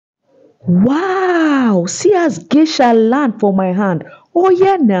Wow, see as geisha land for my hand. Oh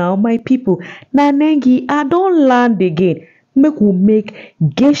yeah now, my people. Na Nengi, I don land again. Make we make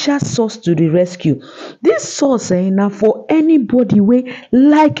geisha sauce to the rescue. This sauce na for anybody wey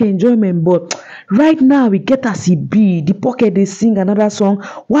like enjoyment, but right now we get as e be. The pocket dey sing another song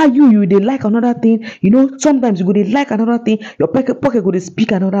while you dey like another thing. Sometimes you go dey like another thing, your pocket go dey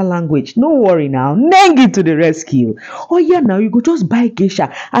speak another language. No worry now, Nengi to the rescue. Oh yeah now, you go just buy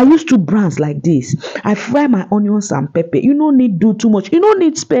geisha. I use two brands like this. I fry my onions and pepper. You no need do too much. You no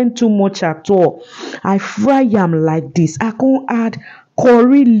need spend too much at all. I fry am like this. I come add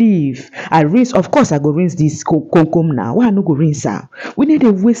curry leaf. I rinse, of course I go rinse this comb now. Why I no go rinse am? We no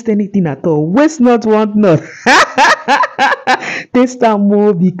dey waste anything at all. Waste not, want not. Taste am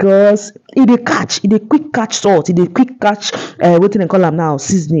more because e dey quick catch salt, e dey quick catch wetin dem call am now,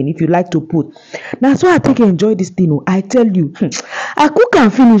 seasoning if you like to put. Na so I take enjoy this thing o. I tell you, I cook am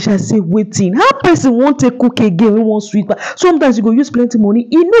finish, I say wetin, how person wan take cook again wey wan sweet pass? Sometimes you go use plenty money,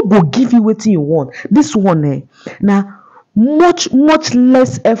 e no go give you wetin you want. This one na much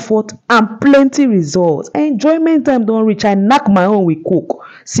less effort and plenty results. Enjoyment time don reach. I knack my own with cook.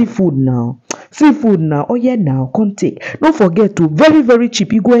 Seafood now. Oh yeah now, come take. No forget to, very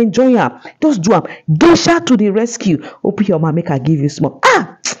cheap. You go enjoy am. Just do am. Geisha to the rescue. Open your mouth, make I give you small.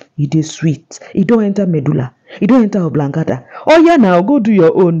 E dey sweet. E don enter medulla. E don enter oblongata. Oh yeah now, go do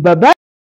your own. Bye bye.